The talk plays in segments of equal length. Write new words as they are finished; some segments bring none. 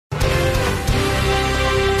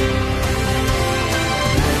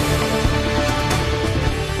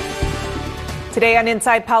Today on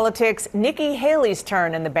Inside Politics, Nikki Haley's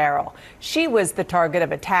turn in the barrel. She was the target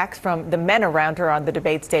of attacks from the men around her on the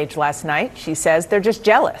debate stage last night. She says they're just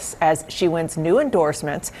jealous as she wins new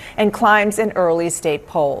endorsements and climbs in early state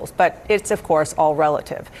polls. But it's, of course, all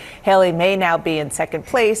relative. Haley may now be in second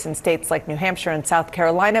place in states like New Hampshire and South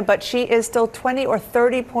Carolina, but she is still 20 or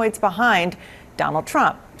 30 points behind Donald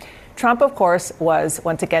Trump. Trump, of course, was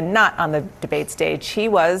once again not on the debate stage. He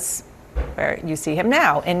was where you see him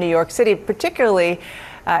now in New York City, particularly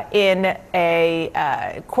in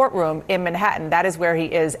a courtroom in Manhattan. That is where he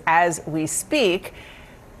is as we speak.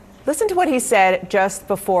 Listen to what he said just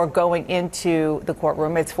before going into the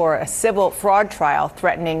courtroom. It's for a civil fraud trial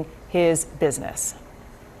threatening his business.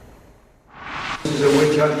 This is a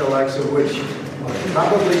witch hunt the likes of which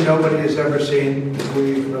probably nobody has ever seen.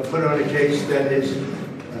 We've put on a case that is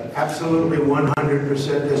absolutely 100%.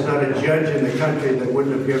 There's not a judge in the country that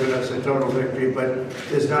wouldn't have given us a total victory, but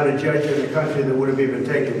there's not a judge in the country that would have even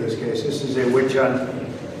taken this case. This is a witch hunt,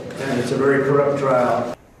 and it's a very corrupt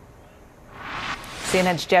trial.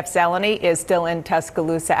 CNN's Jeff Zeleny is still in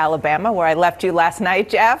Tuscaloosa, Alabama, where I left you last night,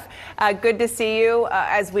 Jeff. Good to see you.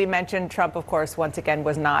 As we mentioned, Trump, of course, once again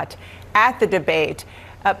was not at the debate.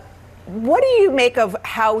 What do you make of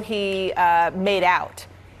how he made out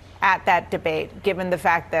at that debate, given the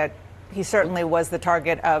fact that he certainly was the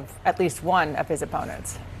target of at least one of his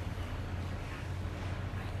opponents?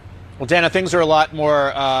 Well, Dana, things are a lot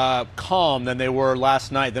more calm than they were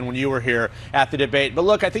last night, than when you were here at the debate. But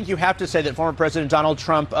look, I think you have to say that former President Donald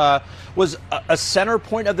Trump was a center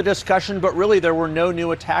point of the discussion, but really there were no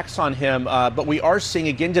new attacks on him. But we are seeing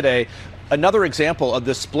again today another example of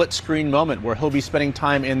the split screen moment where he'll be spending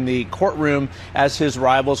time in the courtroom as his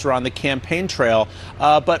rivals are on the campaign trail.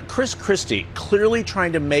 But Chris Christie clearly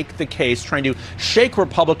trying to make the case, trying to shake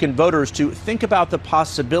Republican voters to think about the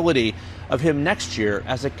possibility of him next year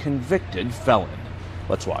as a convicted felon.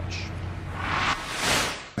 Let's watch.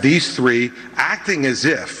 These three acting as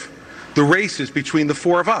if the race is between the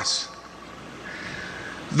four of us.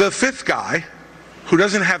 The fifth guy, who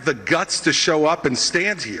doesn't have the guts to show up and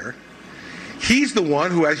stand here, he's the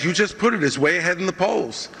one who, as you just put it, is way ahead in the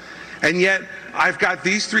polls. And yet I've got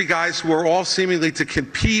these three guys who are all seemingly to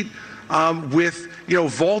compete with,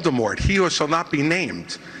 Voldemort, he who shall not be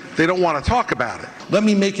named. They don't want to talk about it. Let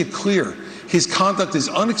me make it clear. His conduct is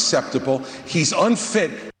unacceptable. He's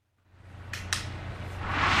unfit.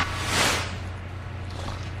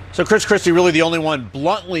 So Chris Christie really the only one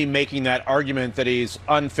bluntly making that argument that he's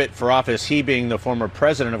unfit for office, he being the former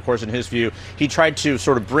president. Of course, in his view, he tried to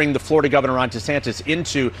sort of bring the Florida governor Ron DeSantis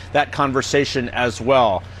into that conversation as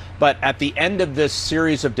well. But at the end of this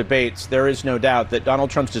series of debates, there is no doubt that Donald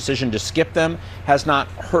Trump's decision to skip them has not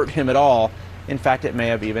hurt him at all. In fact, it may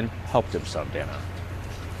have even helped him some, Dana.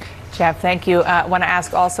 Jeff, thank you. I want to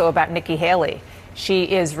ask also about Nikki Haley. She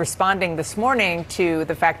is responding this morning to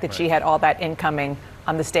the fact that she had all that incoming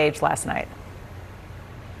on the stage last night.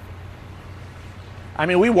 I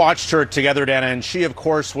mean, we watched her together, Dana, and she, of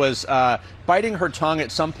course, was biting her tongue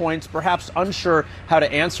at some points, perhaps unsure how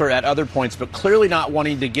to answer at other points, but clearly not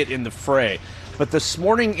wanting to get in the fray. But this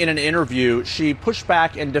morning in an interview, she pushed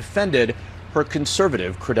back and defended her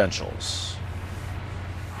conservative credentials.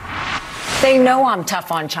 They know I'm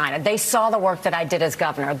tough on China. They saw the work that I did as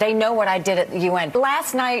governor. They know what I did at the UN.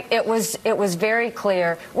 Last night, it was very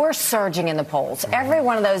clear. We're surging in the polls. Every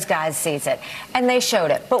one of those guys sees it, and they showed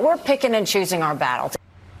it. But we're picking and choosing our battles.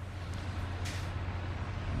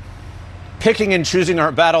 Picking and choosing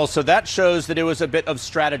our battles, so that shows that it was a bit of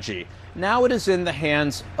strategy. Now it is in the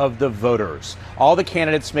hands of the voters. All the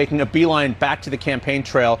candidates making a beeline back to the campaign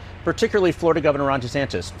trail, particularly Florida Governor Ron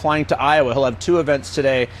DeSantis, flying to Iowa. He'll have 2 events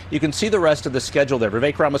today. You can see the rest of the schedule there.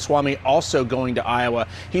 Vivek Ramaswamy also going to Iowa.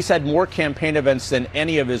 He's had more campaign events than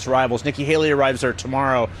any of his rivals. Nikki Haley arrives there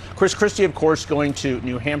tomorrow. Chris Christie, of course, going to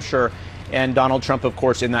New Hampshire. And Donald Trump, of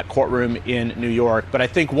course, in that courtroom in New York. But I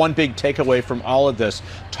think one big takeaway from all of this,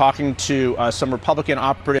 talking to some Republican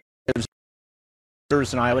operatives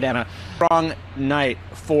in Iowa, Dana, strong night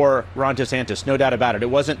for Ron DeSantis, no doubt about it. It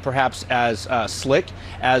wasn't perhaps as slick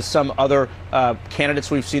as some other candidates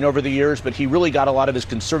we've seen over the years, but he really got a lot of his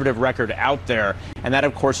conservative record out there. And that,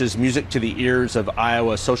 of course, is music to the ears of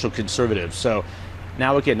Iowa social conservatives. So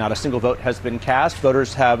now, again, not a single vote has been cast.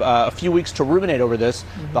 Voters have a few weeks to ruminate over this,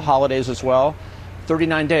 the holidays as well.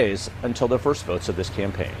 39 days until the first votes of this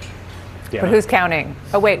campaign. But who's counting?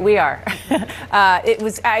 Oh, wait, we are.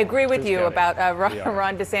 I agree with you about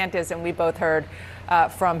Ron DeSantis, and we both heard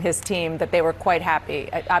from his team that they were quite happy.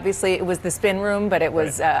 Obviously, it was the spin room, but it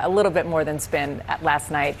was a little bit more than spin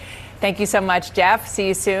last night. Thank you so much, Jeff. See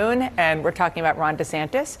you soon. And we're talking about Ron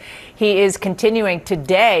DeSantis. He is continuing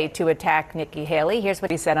today to attack Nikki Haley. Here's what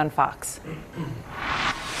he said on Fox.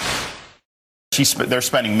 They're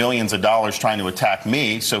spending millions of dollars trying to attack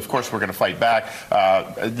me, so of course we're going to fight back.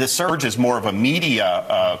 This surge is more of a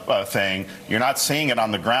media thing. You're not seeing it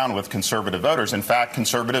on the ground with conservative voters. In fact,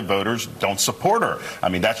 conservative voters don't support her. I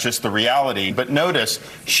mean, that's just the reality. But notice,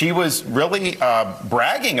 she was really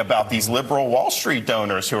bragging about these liberal Wall Street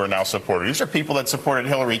donors who are now supported. These are people that supported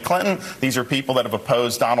Hillary Clinton. These are people that have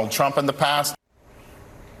opposed Donald Trump in the past.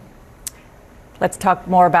 Let's talk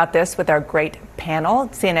more about this with our great panel.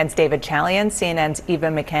 CNN's David Chalian, CNN's Eva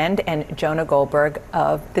McKend, and Jonah Goldberg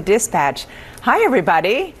of The Dispatch. Hi,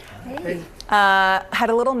 everybody. Hey. Had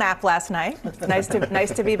a little nap last night. Nice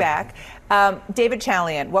to be back. David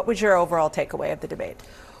Chalian, what was your overall takeaway of the debate?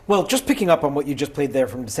 Well, just picking up on what you just played there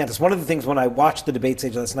from DeSantis, one of the things when I watched the debate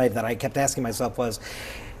stage last night that I kept asking myself was,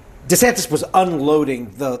 DeSantis was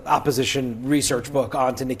unloading the opposition research book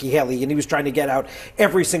onto Nikki Haley, and he was trying to get out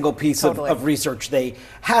every single piece of research they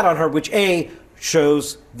had on her, which A,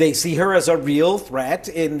 shows they see her as a real threat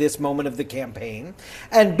in this moment of the campaign.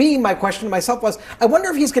 And B, my question to myself was, I wonder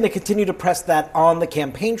if he's going to continue to press that on the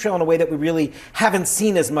campaign trail in a way that we really haven't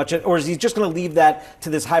seen as much, or is he just going to leave that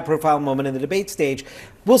to this high-profile moment in the debate stage?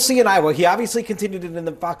 We'll see in Iowa. He obviously continued it in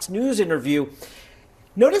the Fox News interview.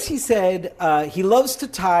 Notice he said he loves to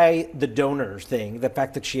tie the donors thing, the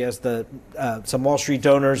fact that she has some Wall Street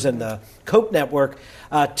donors and the Koch network,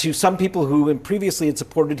 to some people who previously had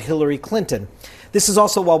supported Hillary Clinton. This is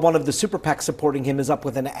also while one of the super PACs supporting him is up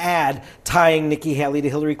with an ad tying Nikki Haley to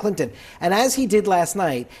Hillary Clinton. And as he did last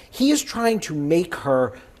night, he is trying to make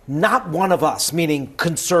her not one of us, meaning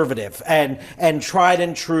conservative and tried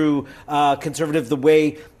and true conservative the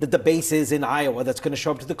way that the base is in Iowa that's going to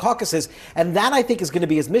show up to the caucuses. And that, I think, is going to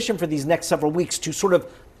be his mission for these next several weeks, to sort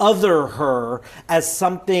of other her as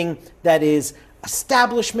something that is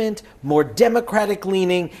establishment, more Democratic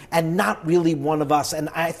leaning, and not really one of us. And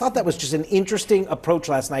I thought that was just an interesting approach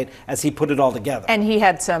last night as he put it all together. And he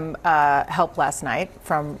had some help last night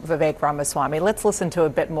from Vivek Ramaswamy. Let's listen to a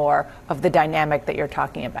bit more of the dynamic that you're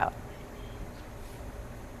talking about.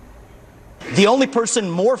 The only person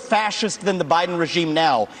more fascist than the Biden regime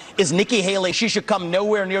now is Nikki Haley. She should come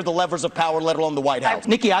nowhere near the levers of power, let alone the White House.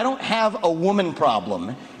 Nikki, I don't have a woman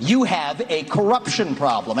problem. You have a corruption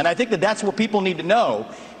problem. And I think that that's what people need to know.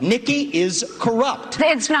 Nikki is corrupt.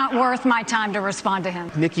 It's not worth my time to respond to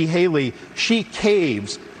him. Nikki Haley, she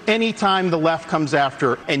caves anytime the left comes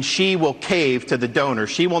after her, and she will cave to the donor.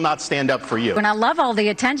 She will not stand up for you. And I love all the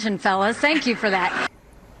attention, fellas. Thank you for that.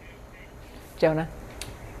 Jonah?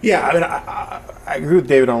 Yeah, I mean, I agree with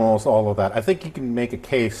David on almost all of that. I think you can make a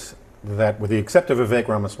case that, with the exception of Vivek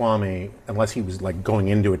Ramaswamy, unless he was like going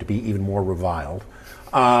into it to be even more reviled,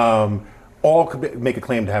 all could make a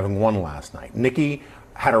claim to having won last night. Nikki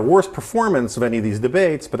had her worst performance of any of these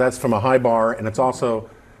debates, but that's from a high bar, and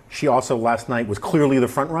she also last night was clearly the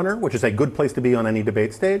front runner, which is a good place to be on any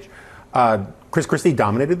debate stage. Chris Christie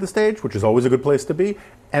dominated the stage, which is always a good place to be.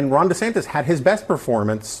 And Ron DeSantis had his best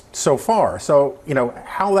performance so far. So,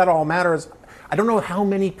 how that all matters, I don't know how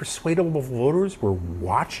many persuadable voters were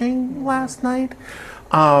watching last night.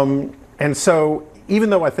 And so, even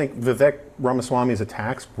though I think Vivek Ramaswamy's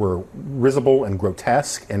attacks were risible and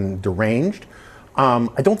grotesque and deranged,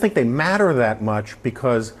 I don't think they matter that much,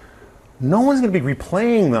 because no one's going to be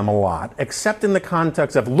replaying them a lot, except in the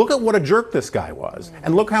context of, look at what a jerk this guy was,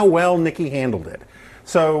 and look how well Nikki handled it.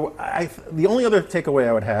 So the only other takeaway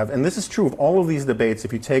I would have, and this is true of all of these debates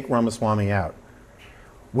if you take Ramaswamy out,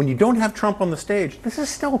 when you don't have Trump on the stage, this is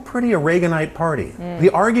still pretty a Reaganite party. The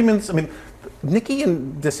arguments, I mean, Nikki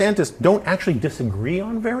and DeSantis don't actually disagree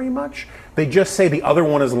on very much. They just say the other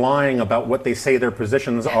one is lying about what they say their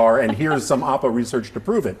positions are, and here's some OPPA research to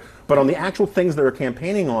prove it. But on the actual things they're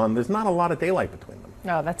campaigning on, there's not a lot of daylight between them.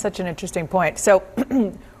 No, that's such an interesting point. So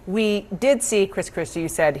we did see Chris Christie. You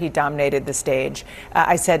said he dominated the stage.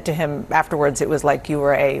 I said to him afterwards, it was like you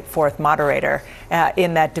were a fourth moderator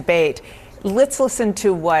in that debate. Let's listen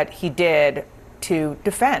to what he did to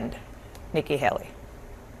defend Nikki Haley.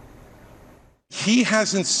 He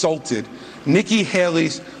has insulted Nikki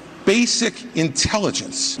Haley's basic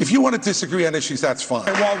intelligence. If you want to disagree on issues, that's fine.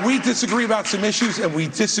 And while we disagree about some issues and we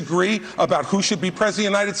disagree about who should be president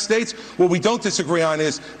of the United States, what we don't disagree on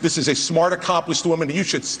is this is a smart, accomplished woman, and you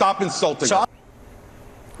should stop insulting her.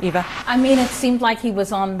 Eva? I mean, it seemed like he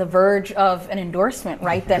was on the verge of an endorsement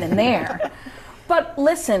right then and there. But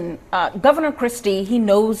listen, Governor Christie, he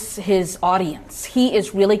knows his audience. He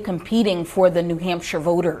is really competing for the New Hampshire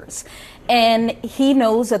voters. And he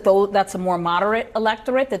knows that that's a more moderate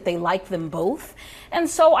electorate, that they like them both. And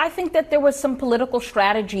so I think that there was some political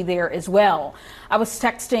strategy there as well. I was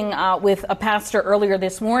texting with a pastor earlier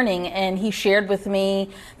this morning, and he shared with me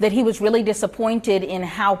that he was really disappointed in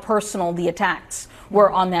how personal the attacks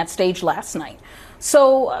were on that stage last night.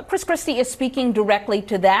 So Chris Christie is speaking directly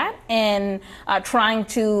to that and trying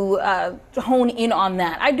to hone in on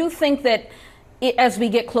that. I do think that as we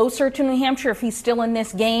get closer to New Hampshire, if he's still in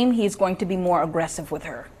this game, he's going to be more aggressive with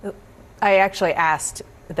her. I actually asked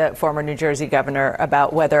the former New Jersey governor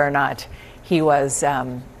about whether or not he was,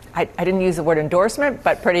 I didn't use the word endorsement,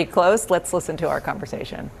 but pretty close. Let's listen to our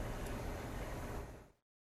conversation.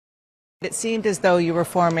 It seemed as though you were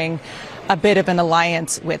forming a bit of an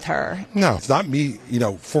alliance with her. No, it's not me,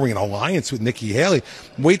 forming an alliance with Nikki Haley.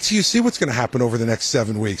 Wait till you see what's going to happen over the next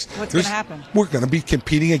 7 weeks. What's going to happen? We're going to be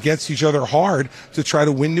competing against each other hard to try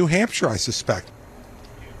to win New Hampshire, I suspect.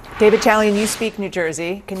 David Chalian, you speak New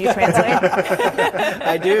Jersey. Can you translate?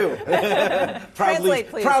 I do.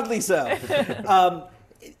 Translate, please. Proudly so.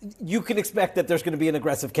 You can expect that there's going to be an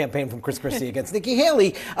aggressive campaign from Chris Christie against Nikki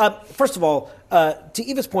Haley. First of all, to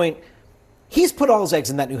Eva's point, he's put all his eggs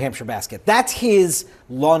in that New Hampshire basket. That's his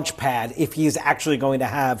launch pad if he's actually going to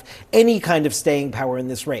have any kind of staying power in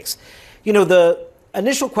this race. The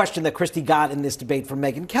initial question that Christie got in this debate from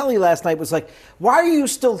Megyn Kelly last night was like, why are you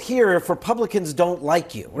still here if Republicans don't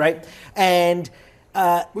like you, right? And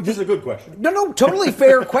which is a good question. No, totally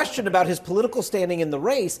fair question about his political standing in the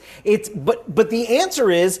race. But the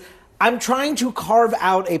answer is, I'm trying to carve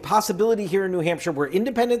out a possibility here in New Hampshire where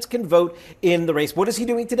independents can vote in the race. What is he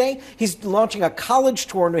doing today? He's launching a college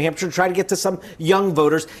tour in New Hampshire to try to get to some young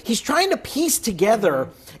voters. He's trying to piece together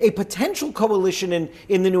a potential coalition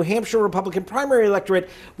in the New Hampshire Republican primary electorate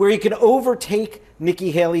where he can overtake Nikki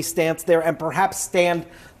Haley's stance there and perhaps stand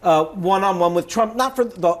one-on-one with Trump, not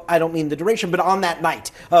for I don't mean the duration, but on that night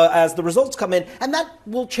as the results come in. And that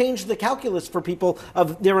will change the calculus for people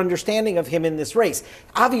of their understanding of him in this race.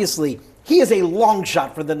 Obviously, he is a long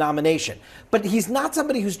shot for the nomination, but he's not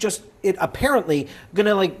somebody who's just apparently going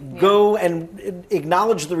to go and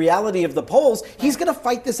acknowledge the reality of the polls. He's going to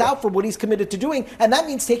fight this out for what he's committed to doing, and that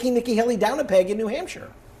means taking Nikki Haley down a peg in New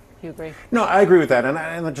Hampshire. You agree? No, I agree with that,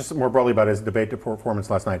 and just more broadly about his debate performance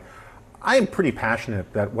last night. I am pretty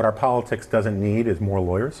passionate that what our politics doesn't need is more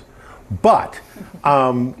lawyers. But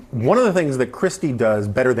one of the things that Christie does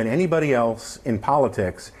better than anybody else in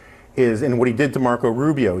politics is, and what he did to Marco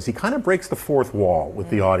Rubio, is he kind of breaks the fourth wall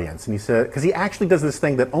with the audience. And he said, because he actually does this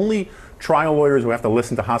thing that only trial lawyers who have to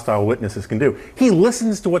listen to hostile witnesses can do. He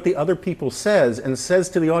listens to what the other people says and says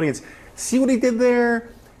to the audience, see what he did there?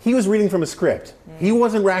 He was reading from a script. He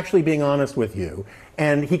wasn't actually being honest with you.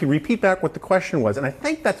 And he could repeat back what the question was. And I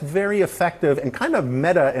think that's very effective and kind of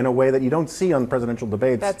meta in a way that you don't see on presidential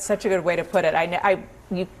debates. That's such a good way to put it.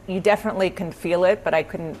 You definitely can feel it, but I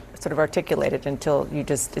couldn't sort of articulate it until you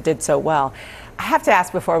just did so well. I have to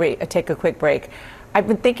ask before we take a quick break. I've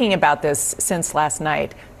been thinking about this since last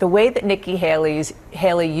night. The way that Nikki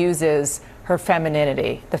Haley uses her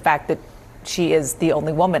femininity, the fact that she is the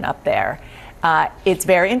only woman up there, it's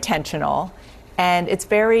very intentional, and it's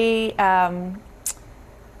very...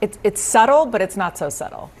 It's subtle, but it's not so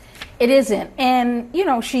subtle. It isn't. And,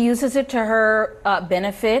 she uses it to her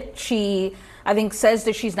benefit. She, I think, says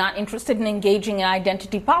that she's not interested in engaging in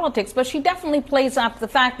identity politics, but she definitely plays up the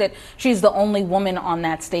fact that she's the only woman on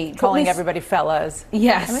that stage. Calling everybody fellas.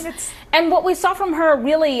 Yes. I mean, and what we saw from her,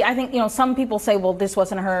 really, I think, some people say, well, this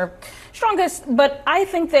wasn't her strongest, but I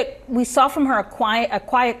think that we saw from her a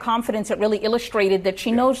quiet confidence that really illustrated that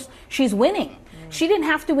she knows she's winning. She didn't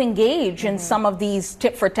have to engage in some of these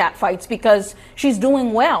tit-for-tat fights because she's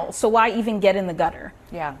doing well. So why even get in the gutter?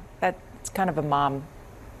 Yeah, that's kind of a mom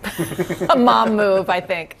move, I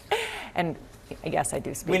think. And yes, I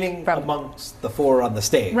do speak. Winning amongst the four on the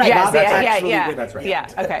stage. Right. Yes, That's right. Yeah.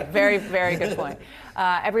 Okay. Very, very good point.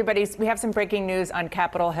 We have some breaking news on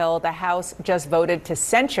Capitol Hill. The House just voted to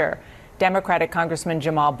censure Democratic Congressman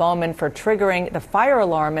Jamal Bowman for triggering the fire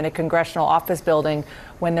alarm in a congressional office building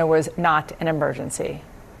when there was not an emergency.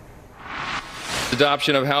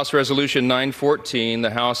 Adoption of House Resolution 914,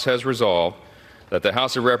 the House has resolved that the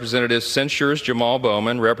House of Representatives censures Jamal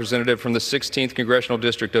Bowman, representative from the 16th Congressional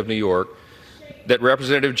District of New York, that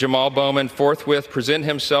Representative Jamal Bowman forthwith present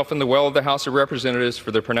himself in the well of the House of Representatives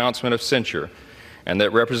for the pronouncement of censure, and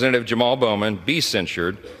that Representative Jamal Bowman be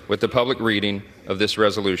censured with the public reading of this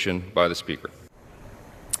resolution by the Speaker.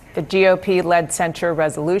 The GOP-led censure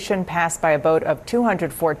resolution passed by a vote of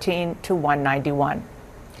 214 to 191.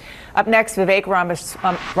 Up next, Vivek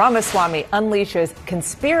Ramaswamy unleashes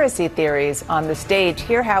conspiracy theories on the stage.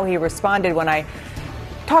 Hear how he responded when I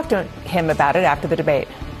talked to him about it after the debate.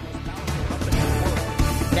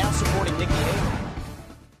 Now supporting Nikki Haley.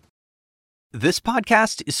 This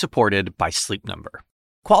podcast is supported by Sleep Number.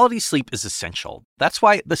 Quality sleep is essential. That's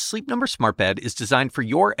why the Sleep Number Smart Bed is designed for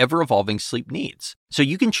your ever-evolving sleep needs, so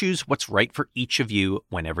you can choose what's right for each of you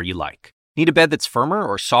whenever you like. Need a bed that's firmer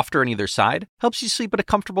or softer on either side? Helps you sleep at a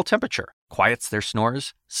comfortable temperature. Quiets their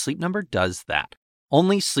snores? Sleep Number does that.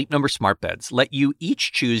 Only Sleep Number Smart Beds let you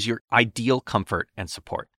each choose your ideal comfort and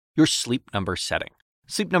support, your Sleep Number setting.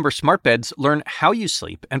 Sleep Number Smart Beds learn how you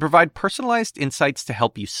sleep and provide personalized insights to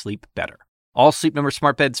help you sleep better. All Sleep Number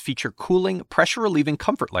Smart Beds feature cooling, pressure-relieving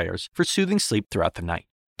comfort layers for soothing sleep throughout the night.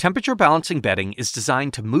 Temperature-balancing bedding is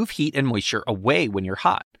designed to move heat and moisture away when you're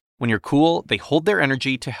hot. When you're cool, they hold their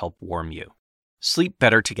energy to help warm you. Sleep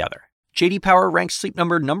better together. J.D. Power ranks Sleep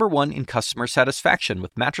Number #1 in customer satisfaction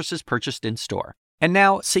with mattresses purchased in-store. And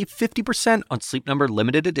now, save 50% on Sleep Number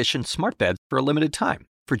limited edition smart beds for a limited time.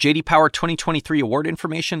 For J.D. Power 2023 award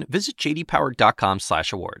information, visit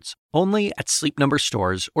jdpower.com/awards. Only at Sleep Number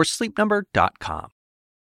stores or sleepnumber.com.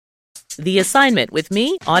 The Assignment with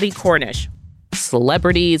me, Audie Cornish.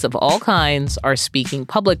 Celebrities of all kinds are speaking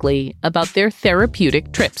publicly about their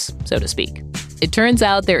therapeutic trips, so to speak. It turns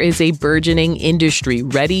out there is a burgeoning industry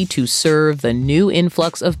ready to serve the new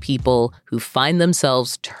influx of people who find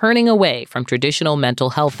themselves turning away from traditional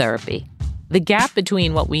mental health therapy. The gap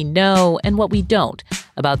between what we know and what we don't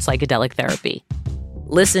about psychedelic therapy.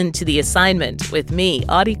 Listen to The Assignment with me,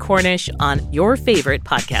 Audie Cornish, on your favorite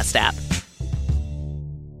podcast app.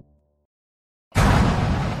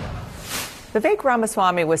 Vivek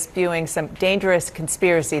Ramaswamy was spewing some dangerous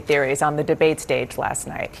conspiracy theories on the debate stage last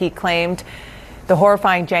night. He claimed the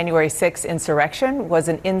horrifying January 6th insurrection was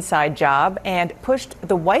an inside job and pushed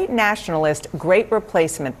the white nationalist Great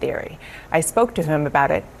Replacement theory. I spoke to him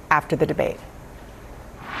about it after the debate.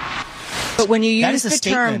 But when you use the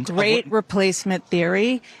term Great Replacement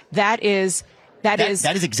theory, that is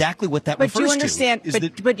exactly what that refers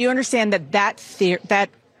to. But you understand that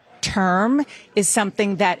term is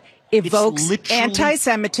something that evokes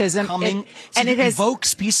anti-Semitism, and it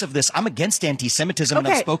evokes piece of this. I'm against anti-Semitism, and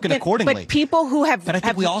I've spoken accordingly. But people who have, but I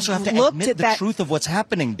think we also have to admit the truth of what's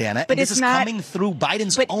happening, Dana. But and this is coming through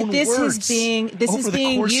Biden's own words. This is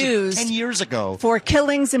being used 10 years ago for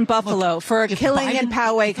killings in Buffalo, for a killing in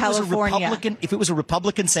Poway, California. If it was a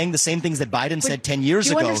Republican saying the same things that Biden said 10 years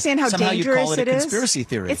ago, do you understand how somehow dangerous you call it a it is? Conspiracy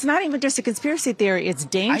theory. It's not even just a conspiracy theory. It's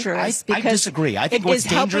dangerous. I disagree. I think what's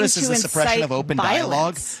dangerous is the suppression of open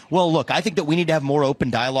dialogue. Well, look, I think that we need to have more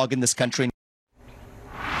open dialogue in this country.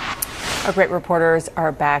 Our great reporters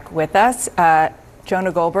are back with us.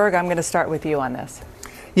 Jonah Goldberg, I'm going to start with you on this.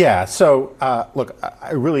 Yeah, so look,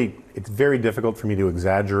 it's very difficult for me to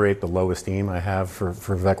exaggerate the low esteem I have for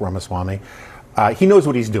Vivek Ramaswamy. He knows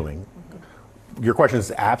what he's doing. Your question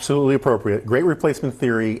is absolutely appropriate. Great Replacement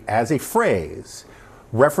theory as a phrase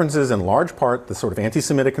references in large part the sort of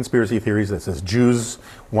anti-Semitic conspiracy theories that says Jews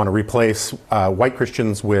want to replace white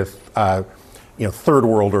Christians with third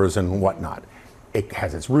worlders and whatnot. It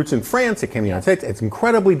has its roots in France. It came to the United States. It's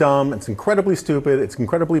incredibly dumb. It's incredibly stupid. It's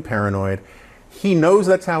incredibly paranoid. He knows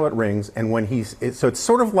that's how it rings. And when so it's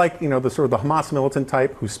sort of like, the Hamas militant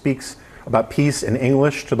type who speaks about peace in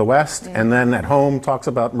English to the West and then at home talks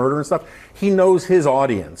about murder and stuff. He knows his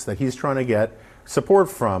audience that he's trying to get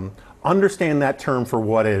support from, understand that term for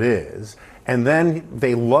what it is. And then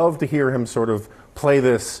they love to hear him sort of play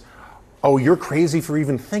this, oh, you're crazy for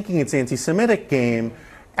even thinking it's anti-Semitic game.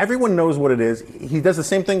 Everyone knows what it is. He does the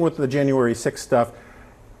same thing with the January 6th stuff.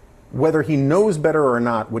 Whether he knows better or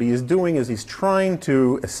not, what he is doing is he's trying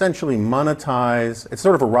to essentially monetize. It's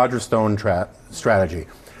sort of a Roger Stone strategy.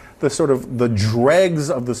 The dregs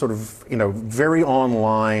of the sort of, very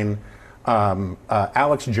online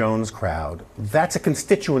Alex Jones crowd, that's a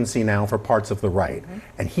constituency now for parts of the right.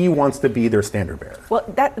 And he wants to be their standard bearer. Well,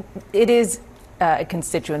 it is a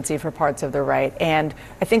constituency for parts of the right. And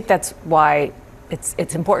I think that's why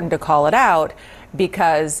it's important to call it out,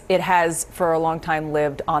 because it has for a long time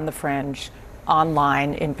lived on the fringe,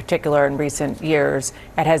 online in particular in recent years.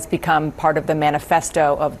 It has become part of the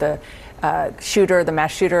manifesto of the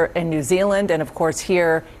mass shooter in New Zealand, and of course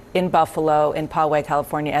here in Buffalo, in Poway,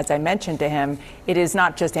 California, as I mentioned to him. It is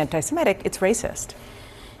not just anti-Semitic, it's racist.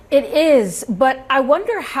 It is, but I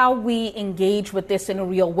wonder how we engage with this in a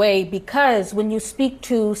real way, because when you speak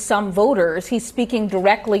to some voters, he's speaking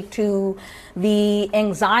directly to the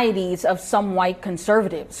anxieties of some white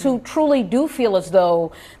conservatives who truly do feel as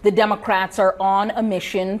though the Democrats are on a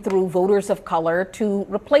mission through voters of color to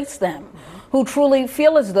replace them. who truly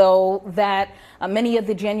feel as though that many of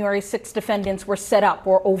the January 6th defendants were set up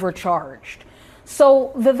or overcharged.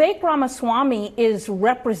 So Vivek Ramaswamy is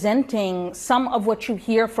representing some of what you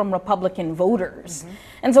hear from Republican voters.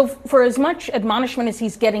 And so for as much admonishment as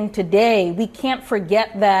he's getting today, we can't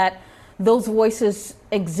forget that those voices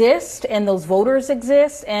exist and those voters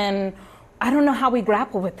exist, and I don't know how we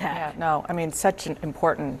grapple with that. Yeah, no, I mean, such an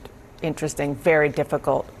important, interesting, very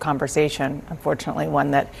difficult conversation, unfortunately,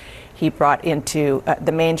 one that he brought into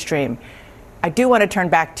the mainstream. I do want to turn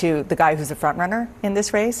back to the guy who's the front runner in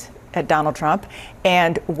this race, Donald Trump,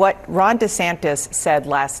 and what Ron DeSantis said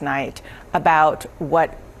last night about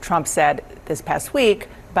what Trump said this past week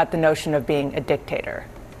about the notion of being a dictator.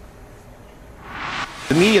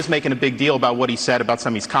 The media is making a big deal about what he said about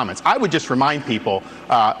some of these comments. I would just remind people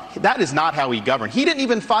that is not how he governed. He didn't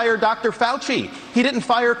even fire Dr. Fauci. He didn't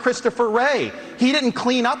fire Christopher Wray. He didn't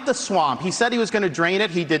clean up the swamp. He said he was going to drain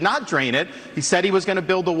it. He did not drain it. He said he was going to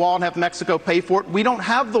build the wall and have Mexico pay for it. We don't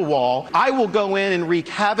have the wall. I will go in and wreak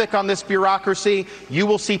havoc on this bureaucracy. You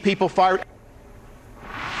will see people fired.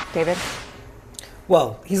 David?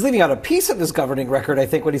 Well, he's leaving out a piece of his governing record, I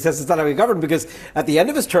think, when he says it's not how he governed, because at the end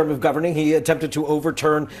of his term of governing, he attempted to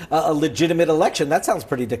overturn a legitimate election. That sounds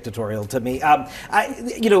pretty dictatorial to me. But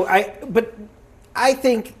I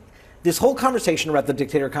think this whole conversation about the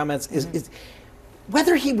dictator comments is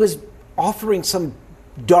whether he was offering some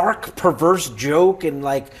dark, perverse joke and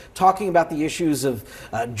like talking about the issues of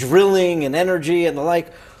drilling and energy and the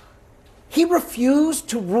like. He refused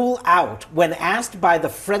to rule out, when asked by the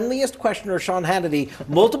friendliest questioner, Sean Hannity,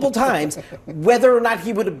 multiple times, whether or not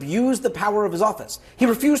he would abuse the power of his office. He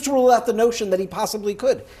refused to rule out the notion that he possibly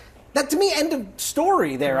could. That, to me, end of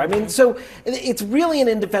story there. I mean, so it's really an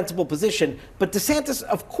indefensible position. But DeSantis,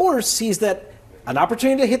 of course, sees that an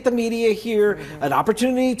opportunity to hit the media here, an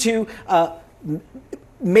opportunity to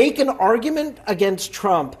make an argument against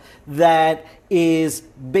Trump that is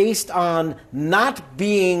based on not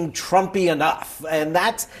being Trumpy enough. And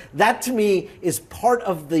that to me is part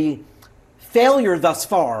of the failure thus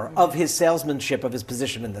far of his salesmanship of his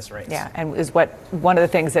position in this race. Yeah, and is what one of the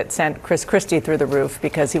things that sent Chris Christie through the roof,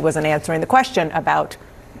 because he wasn't answering the question about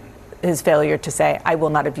his failure to say, I will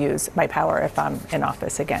not abuse my power if I'm in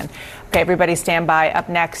office again. Okay, everybody stand by. Up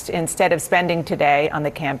next, instead of spending today on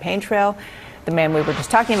the campaign trail, the man we were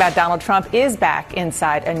just talking about, Donald Trump, is back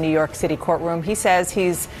inside a New York City courtroom. He says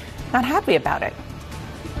he's not happy about it.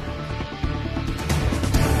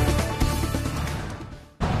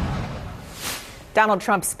 Donald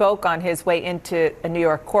Trump spoke on his way into a New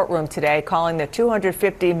York courtroom today, calling the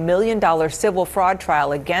 $250 million civil fraud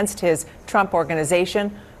trial against his Trump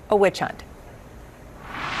organization a witch hunt.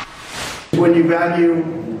 When you value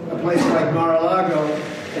a place like Mar-a-Lago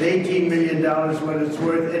at $18 million, what it's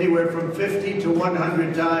worth, anywhere from 50 to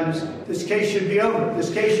 100 times, this case should be over.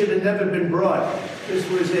 This case should have never been brought. This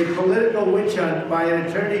was a political witch hunt by an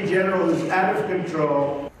attorney general who's out of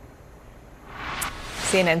control.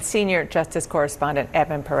 CNN senior justice correspondent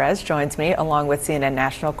Evan Perez joins me, along with CNN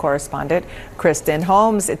national correspondent Kristen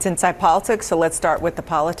Holmes. It's Inside Politics, so let's start with the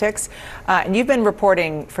politics. And you've been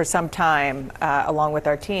reporting for some time, along with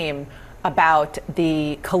our team, about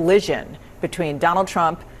the collision between Donald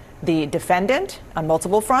Trump, the defendant on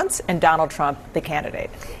multiple fronts, and Donald Trump, the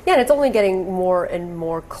candidate. Yeah, and it's only getting more and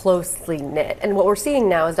more closely knit. And what we're seeing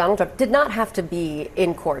now is Donald Trump did not have to be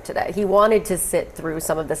in court today. He wanted to sit through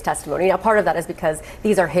some of this testimony. Now, part of that is because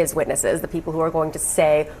these are his witnesses, the people who are going to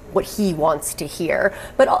say what he wants to hear.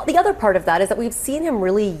 But the other part of that is that we've seen him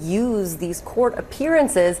really use these court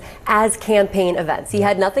appearances as campaign events. He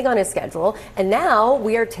had nothing on his schedule, and now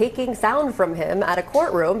we are taking sound from him at a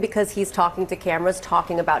courtroom because he's talking to cameras,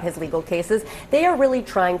 talking about his legal cases. They are really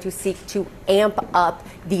trying to seek to amp up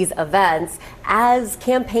these events as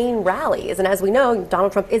campaign rallies. And as we know,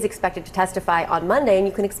 Donald Trump is expected to testify on Monday, and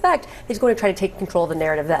you can expect he's going to try to take control of the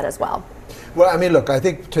narrative then as well. Well, I mean, look, I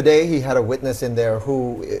think today he had a witness in there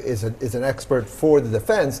who is an expert for the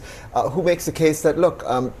defense, who makes the case that, look,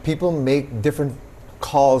 people make different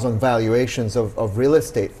calls on valuations of real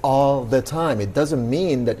estate all the time. It doesn't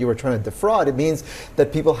mean that you were trying to defraud. It means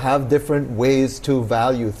that people have different ways to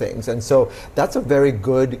value things. And so that's a very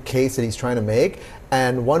good case that he's trying to make.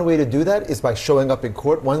 And one way to do that is by showing up in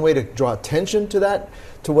court. One way to draw attention to that,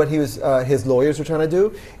 to what his lawyers were trying to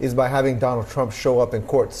do, is by having Donald Trump show up in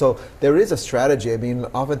court. So there is a strategy. I mean,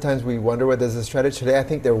 oftentimes we wonder whether there's a strategy. Today, I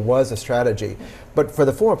think there was a strategy. But for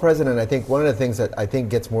the former president, I think one of the things that I think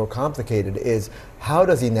gets more complicated is how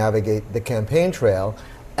does he navigate the campaign trail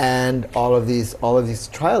and all of these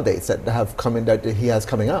trial dates that have come in, that he has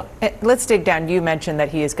coming up. Let's dig down. You mentioned that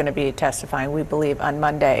he is going to be testifying, we believe, on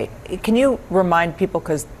Monday. Can you remind people,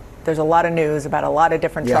 because there's a lot of news about a lot of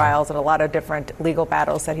different trials and a lot of different legal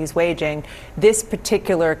battles that he's waging. This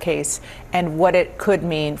particular case and what it could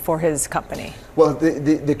mean for his company. Well,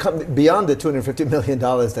 beyond the $250 million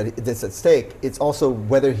that's at stake, it's also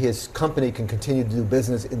whether his company can continue to do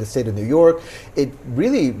business in the state of New York. It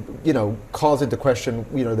really, calls into question,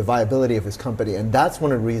 the viability of his company, and that's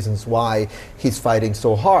one of the reasons why he's fighting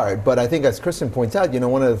so hard. But I think, as Kristen points out,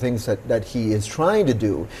 one of the things that he is trying to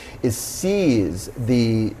do is seize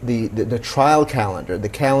the trial calendar,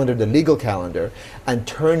 the legal calendar, and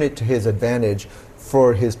turn it to his advantage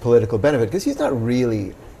for his political benefit, because he's not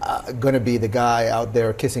really going to be the guy out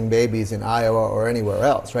there kissing babies in Iowa or anywhere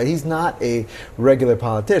else, right? He's not a regular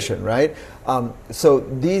politician, right? So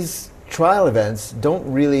these trial events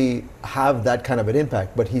don't really have that kind of an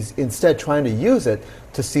impact, but he's instead trying to use it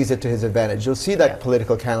to seize it to his advantage. You'll see that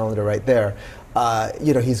political calendar right there.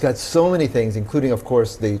 He's got so many things, including, of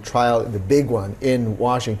course, the trial, the big one in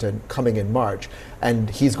Washington coming in March.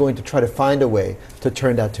 And he's going to try to find a way to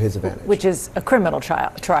turn that to his advantage. Which is a criminal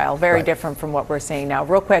trial, very different from what we're seeing now.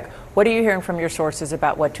 Real quick, what are you hearing from your sources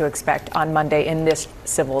about what to expect on Monday in this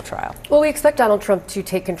civil trial? Well, we expect Donald Trump to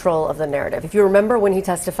take control of the narrative. If you remember when he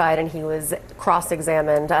testified and he was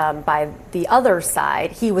cross-examined by the other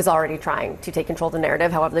side, he was already trying to take control of the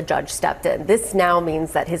narrative. However, the judge stepped in. This now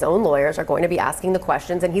means that his own lawyers are going to be asking the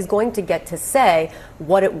questions, and he's going to get to say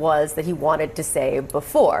what it was that he wanted to say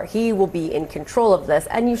before. He will be in control of this,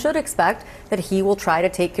 and you should expect that he will try to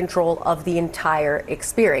take control of the entire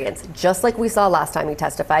experience. Just like we saw last time he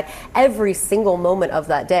testified, every single moment of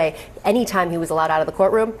that day, anytime he was allowed out of the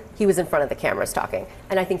courtroom, he was in front of the cameras talking.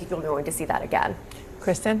 And I think you're going to see that again.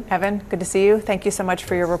 Kristen, Evan, good to see you. Thank you so much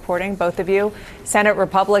for your reporting, both of you. Senate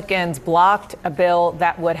Republicans blocked a bill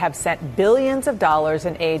that would have sent billions of dollars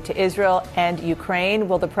in aid to Israel and Ukraine.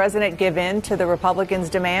 Will the president give in to the Republicans'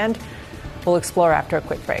 demand? We'll explore after a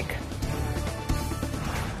quick break.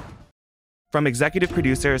 From executive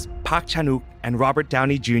producers Park Chan-wook and Robert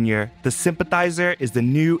Downey Jr., The Sympathizer is the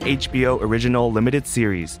new HBO original limited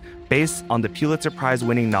series based on the Pulitzer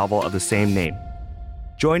Prize-winning novel of the same name.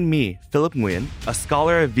 Join me, Philip Nguyen, a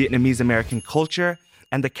scholar of Vietnamese-American culture,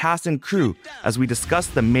 and the cast and crew as we discuss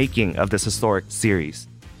the making of this historic series.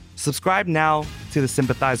 Subscribe now to The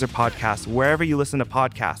Sympathizer podcast wherever you listen to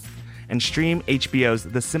podcasts, and stream HBO's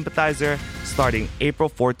The Sympathizer starting April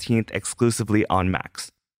 14th exclusively on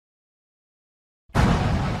Max.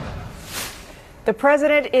 The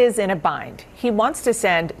president is in a bind. He wants to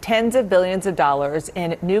send tens of billions of dollars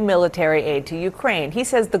in new military aid to Ukraine. He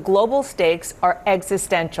says the global stakes are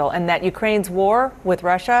existential and that Ukraine's war with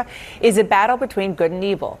Russia is a battle between good and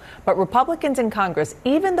evil. But Republicans in Congress,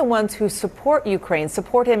 even the ones who support Ukraine,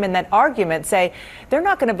 support him in that argument, say they're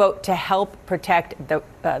not going to vote to help protect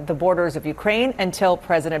the borders of Ukraine until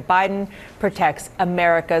President Biden protects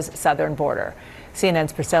America's southern border.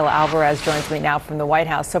 CNN's Priscilla Alvarez joins me now from the White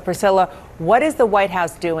House. So, Priscilla, what is the White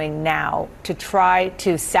House doing now to try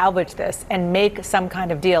to salvage this and make some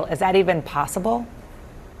kind of deal? Is that even possible?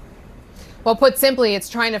 Well, put simply, it's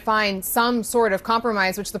trying to find some sort of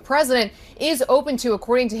compromise, which the president is open to,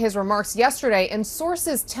 according to his remarks yesterday. And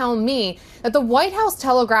sources tell me that the White House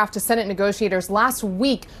telegraphed to Senate negotiators last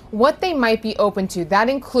week what they might be open to. That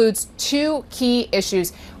includes two key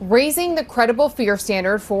issues: raising the credible fear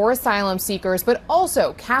standard for asylum seekers, but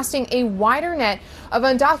also casting a wider net of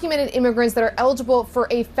undocumented immigrants that are eligible for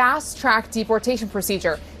a fast-track deportation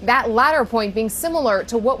procedure. That latter point being similar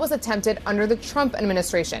to what was attempted under the Trump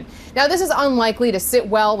administration. Now, this is unlikely to sit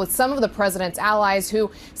well with some of the president's allies, who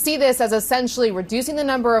see this as essentially reducing the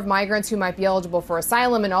number of migrants who might be eligible for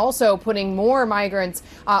asylum and also putting more migrants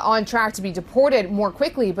on track to be deported more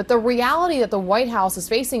quickly. But the reality that the White House is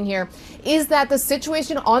facing here is that the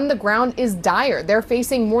situation on the ground is dire. They're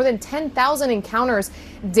facing more than 10,000 encounters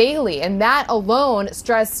daily, and that alone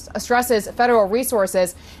stresses federal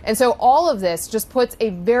resources. And so all of this just puts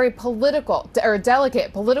a very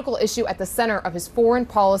delicate political issue at the center of his foreign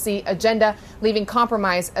policy agenda, leaving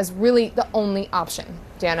compromise as really the only option.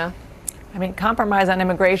 Dana? I mean, compromise on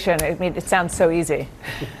immigration, it sounds so easy.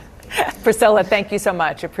 Priscilla, thank you so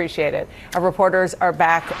much. Appreciate it. Our reporters are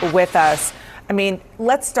back with us. I mean,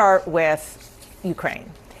 let's start with Ukraine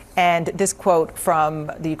and this quote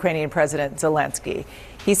from the Ukrainian President Zelensky.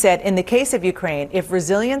 He said, in the case of Ukraine, if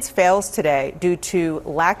resilience fails today due to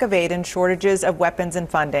lack of aid and shortages of weapons and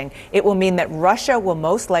funding, it will mean that Russia will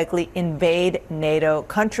most likely invade NATO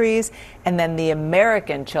countries, and then the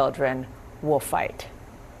American children will fight.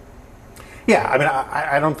 Yeah, I mean,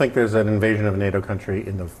 I don't think there's an invasion of a NATO country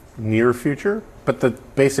in the near future, but the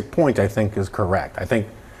basic point, I think, is correct. I think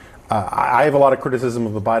I have a lot of criticism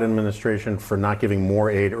of the Biden administration for not giving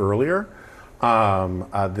more aid earlier.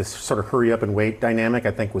 This sort of hurry up and wait dynamic,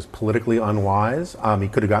 I think, was politically unwise. He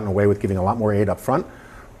could have gotten away with giving a lot more aid up front.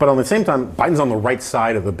 But on the same time, Biden's on the right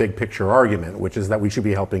side of the big picture argument, which is that we should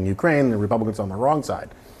be helping Ukraine, the Republicans on the wrong side.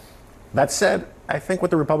 That said, I think what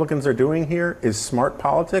the Republicans are doing here is smart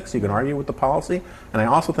politics. You can argue with the policy. And I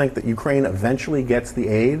also think that Ukraine eventually gets the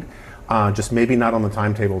aid, just maybe not on the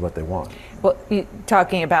timetable that they want. Well,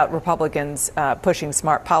 talking about Republicans pushing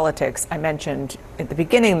smart politics, I mentioned at the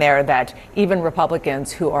beginning there that even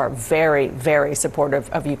Republicans who are very, very supportive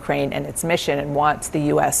of Ukraine and its mission and wants the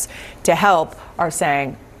U.S. to help are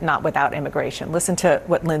saying not without immigration. Listen to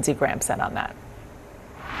what Lindsey Graham said on that.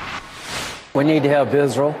 We need to help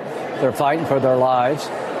Israel. They're fighting for their lives.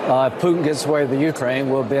 If Putin gets away with the Ukraine,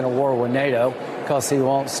 we'll be in a war with NATO because he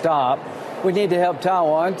won't stop. We need to help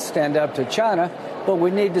Taiwan stand up to China, but we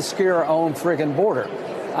need to secure our own friggin' border.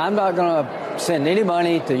 I'm not going to send any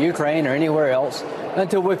money to Ukraine or anywhere else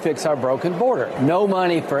until we fix our broken border. No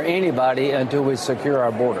money for anybody until we secure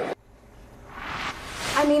our border.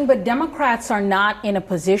 I mean, but Democrats are not in a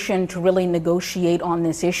position to really negotiate on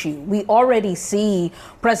this issue. We already see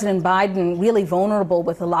President Biden really vulnerable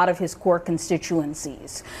with a lot of his core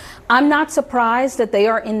constituencies. I'm not surprised that they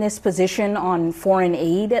are in this position on foreign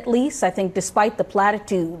aid, at least. I think despite the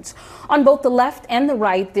platitudes on both the left and the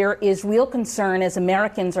right, there is real concern as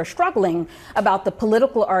Americans are struggling about the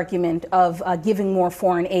political argument of giving more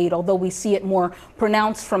foreign aid. Although we see it more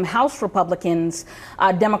pronounced from House Republicans,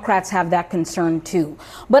 Democrats have that concern too.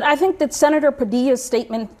 But I think that Senator Padilla's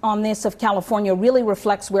statement on this of California really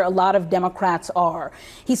reflects where a lot of Democrats are.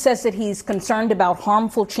 He says that he's concerned about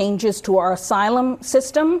harmful changes to our asylum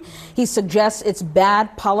system. He suggests it's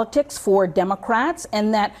bad politics for Democrats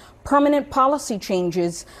and that permanent policy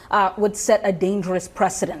changes would set a dangerous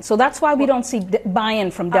precedent. So that's why we don't see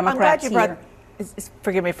buy-in from Democrats here.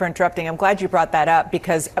 Forgive me for interrupting. I'm glad you brought that up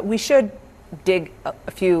because we should dig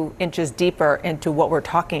a few inches deeper into what we're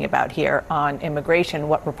talking about here on immigration,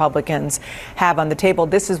 what Republicans have on the table.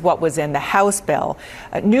 This is what was in the House bill.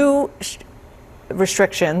 New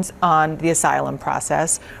restrictions on the asylum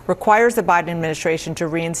process, requires the Biden administration to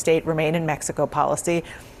reinstate Remain in Mexico policy,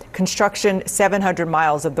 construction 700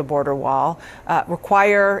 miles of the border wall,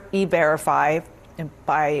 require E-Verify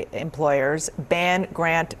by employers, ban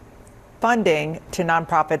grant funding to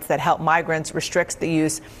nonprofits that help migrants, restricts the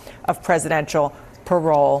use of presidential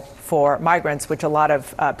parole for migrants, which a lot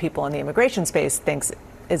of people in the immigration space thinks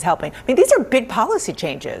is helping. I mean, these are big policy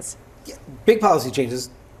changes. Yeah, big policy changes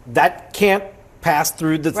that can't pass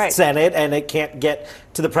through the Senate and it can't get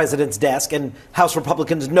to the president's desk, and House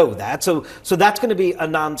Republicans know that. So that's going to be a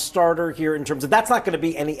non-starter here in terms of that's not going to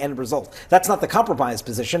be any end result. That's not the compromise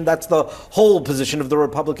position. That's the whole position of the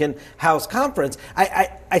Republican House conference.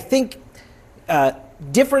 I think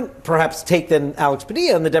different, perhaps, take than Alex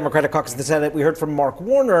Padilla in the Democratic caucus of the Senate. We heard from Mark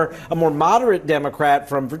Warner, a more moderate Democrat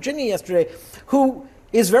from Virginia yesterday, who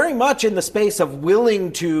is very much in the space of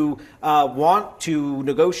willing to want to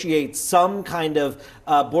negotiate some kind of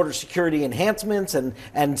border security enhancements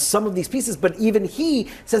and some of these pieces. But even he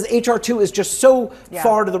says H.R. 2 is just so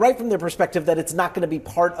far to the right from their perspective that it's not going to be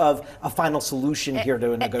part of a final solution here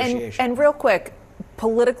to a negotiation. And real quick,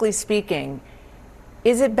 politically speaking,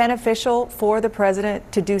 is it beneficial for the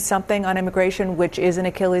president to do something on immigration, which is an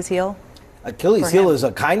Achilles heel? Achilles heel is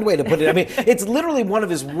a kind way to put it. I mean, it's literally one of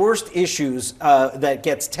his worst issues that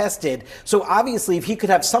gets tested. So obviously, if he could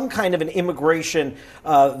have some kind of an immigration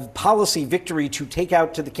policy victory to take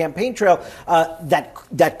out to the campaign trail,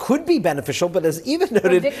 that could be beneficial. But as Eva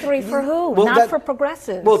noted, a victory for who? Well, not for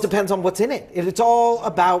progressives. Well, it depends on what's in it. It's all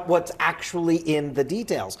about what's actually in the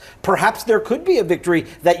details. Perhaps there could be a victory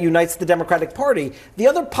that unites the Democratic Party. The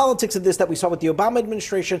other politics of this that we saw with the Obama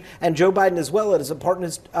administration and Joe Biden as well as a part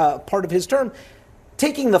of his term,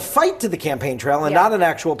 taking the fight to the campaign trail and not an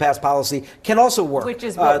actual past policy can also work. Which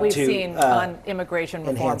is what we've seen on immigration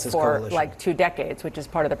reform for like 2 decades, which is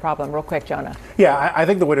part of the problem. Real quick, Jonah. Yeah, I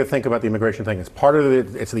think the way to think about the immigration thing is part of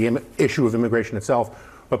it, it's the issue of immigration itself,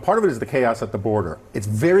 but part of it is the chaos at the border. It's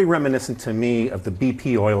very reminiscent to me of the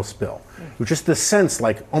BP oil spill. Just the sense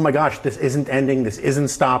like, oh my gosh, this isn't ending, this isn't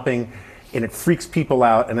stopping. And it freaks people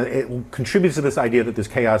out, and it contributes to this idea that there's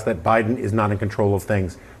chaos, that Biden is not in control of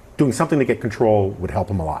things. Doing something to get control would help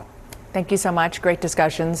him a lot. Thank you so much. Great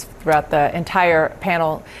discussions throughout the entire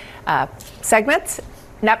panel segments.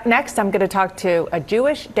 Next, I'm going to talk to a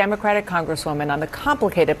Jewish Democratic Congresswoman on the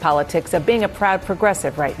complicated politics of being a proud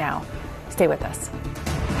progressive right now. Stay with us.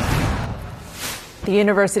 The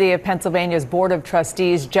University of Pennsylvania's Board of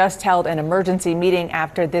Trustees just held an emergency meeting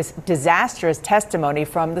after this disastrous testimony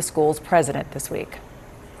from the school's president this week.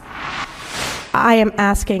 I am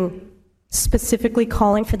asking specifically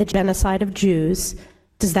calling for the genocide of Jews,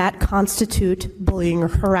 does that constitute bullying or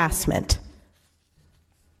harassment?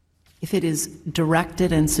 If it is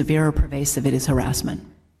directed and severe or pervasive, it is harassment.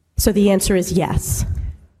 So the answer is yes.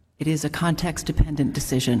 It is a context-dependent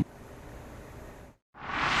decision.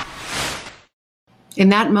 In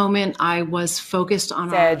that moment, I was focused on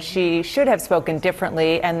said she should have spoken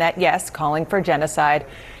differently, and that, yes, calling for genocide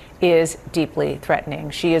is deeply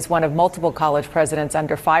threatening. She is one of multiple college presidents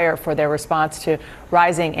under fire for their response to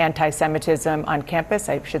rising anti-Semitism on campus.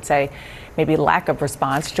 I should say maybe lack of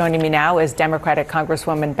response. Joining me now is Democratic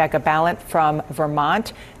Congresswoman Becca Balint from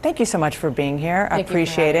Vermont. Thank you so much for being here. I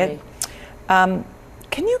appreciate it.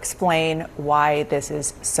 Can you explain why this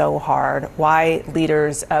is so hard? Why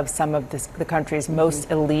leaders of some of the country's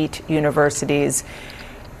most elite universities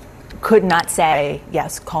could not say,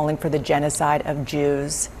 yes, calling for the genocide of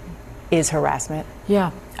Jews is harassment?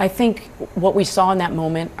 Yeah, I think what we saw in that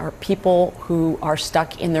moment are people who are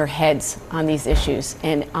stuck in their heads on these issues.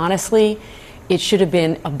 And honestly, it should have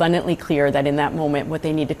been abundantly clear that in that moment, what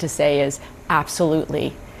they needed to say is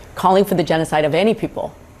absolutely calling for the genocide of any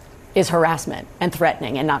people is harassment and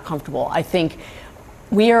threatening and not comfortable. I think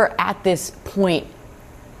we are at this point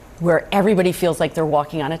where everybody feels like they're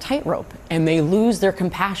walking on a tightrope and they lose their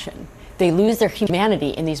compassion. They lose their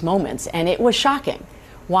humanity in these moments. And it was shocking.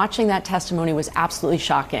 Watching that testimony was absolutely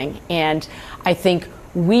shocking. And I think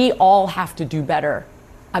we all have to do better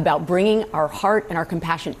about bringing our heart and our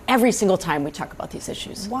compassion every single time we talk about these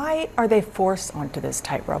issues. Why are they forced onto this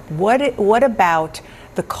tightrope? What about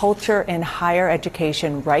the culture in higher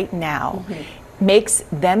education right now makes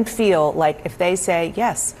them feel like if they say,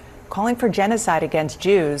 yes, calling for genocide against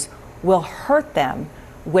Jews will hurt them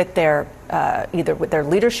with their either with their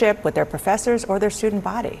leadership, with their professors, or their student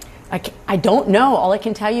body? I don't know. All I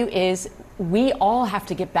can tell you is we all have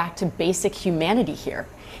to get back to basic humanity here.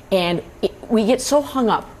 And we get so hung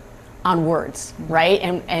up on words, right?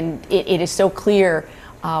 And it is so clear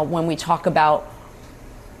when we talk about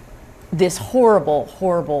this horrible,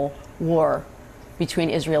 horrible war between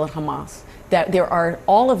Israel and Hamas, that there are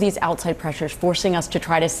all of these outside pressures forcing us to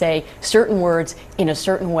try to say certain words in a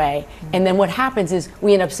certain way. And then what happens is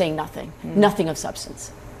we end up saying nothing, nothing of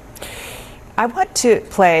substance. I want to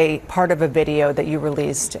play part of a video that you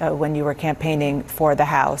released when you were campaigning for the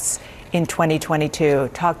House in 2022,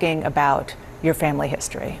 talking about your family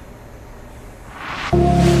history.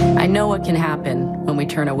 I know what can happen when we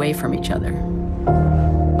turn away from each other.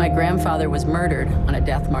 My grandfather was murdered on a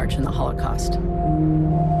death march in the Holocaust.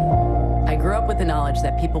 I grew up with the knowledge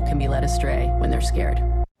that people can be led astray when they're scared.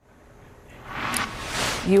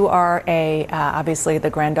 You are obviously the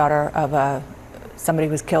granddaughter of somebody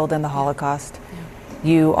who was killed in the Holocaust.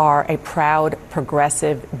 You are a proud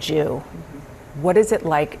progressive Jew. What is it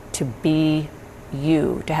like to be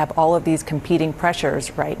you, to have all of these competing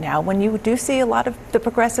pressures right now when you do see a lot of the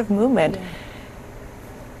progressive movement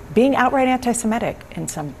being outright anti-Semitic in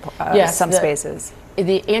some spaces?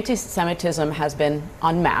 The anti-Semitism has been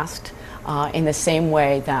unmasked in the same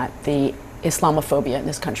way that the Islamophobia in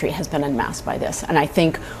this country has been unmasked by this. And I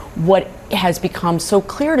think what has become so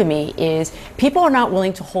clear to me is people are not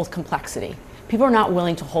willing to hold complexity. People are not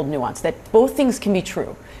willing to hold nuance, that both things can be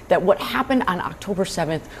true. That what happened on October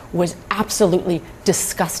 7th was absolutely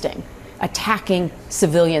disgusting. Attacking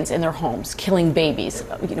civilians in their homes, killing babies,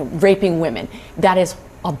 raping women. That is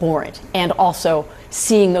abhorrent. And also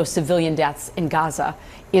seeing those civilian deaths in Gaza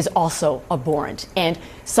is also abhorrent. And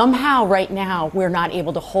somehow right now we're not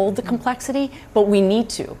able to hold the complexity, but we need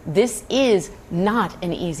to. This is not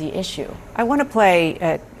an easy issue. I want to play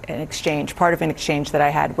part of an exchange that I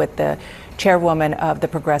had with the chairwoman of the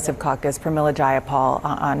Progressive Caucus, Pramila Jayapal,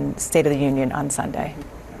 on State of the Union on Sunday.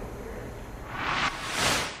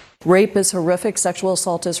 Rape is horrific. Sexual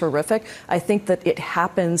assault is horrific. I think that it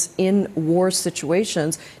happens in war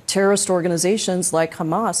situations. Terrorist organizations like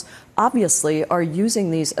Hamas obviously are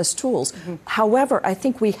using these as tools. However, I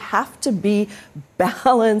think we have to be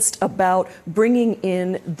balanced about bringing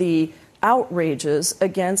in the outrages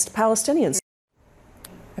against Palestinians.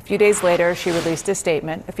 A few days later, she released a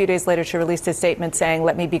statement saying,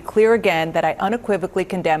 let me be clear again that I unequivocally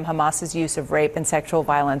condemn Hamas's use of rape and sexual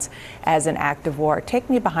violence as an act of war. Take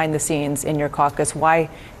me behind the scenes in your caucus. Why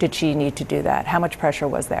did she need to do that? How much pressure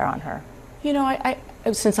was there on her?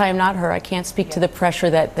 Since I am not her, I can't speak to the pressure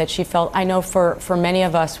that she felt. I know for many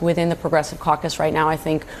of us within the Progressive Caucus right now, I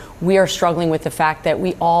think we are struggling with the fact that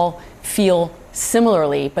we all feel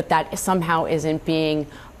similarly, but that somehow isn't being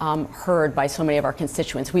heard by so many of our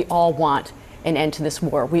constituents. We all want an end to this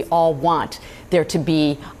war. We all want there to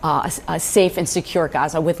be a safe and secure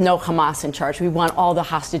Gaza with no Hamas in charge. We want all the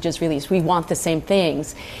hostages released. We want the same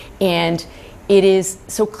things. And it is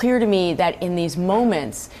so clear to me that in these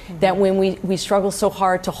moments, that when we struggle so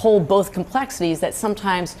hard to hold both complexities, that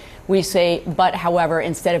sometimes we say, but however,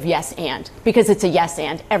 instead of yes and, because it's a yes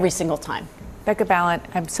and every single time. Becca Balint,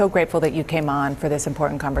 I'm so grateful that you came on for this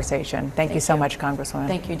important conversation. Thank you so much, Congresswoman.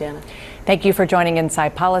 Thank you, Dana. Thank you for joining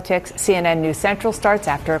Inside Politics. CNN News Central starts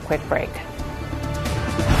after a quick break.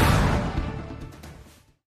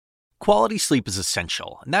 Quality sleep is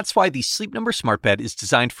essential, and that's why the Sleep Number Smart Bed is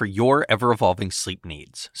designed for your ever-evolving sleep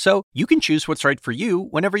needs. So you can choose what's right for you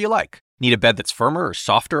whenever you like. Need a bed that's firmer or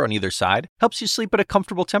softer on either side? Helps you sleep at a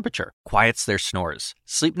comfortable temperature. Quiets their snores.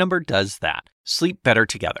 Sleep Number does that. Sleep better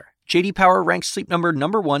together. J.D. Power ranks Sleep Number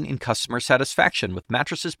 #1 in customer satisfaction with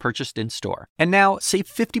mattresses purchased in-store. And now, save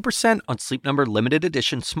 50% on Sleep Number limited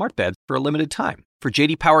edition smart beds for a limited time. For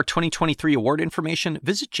J.D. Power 2023 award information,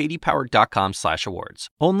 visit jdpower.com/awards.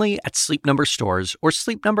 Only at Sleep Number stores or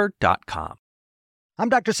sleepnumber.com. I'm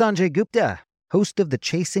Dr. Sanjay Gupta, host of the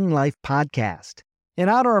Chasing Life podcast. In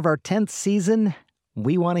honor of our 10th season,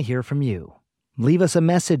 we want to hear from you. Leave us a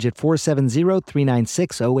message at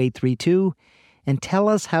 470-396-0832 and tell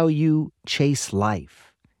us how you chase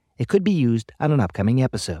life. It could be used on an upcoming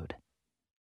episode.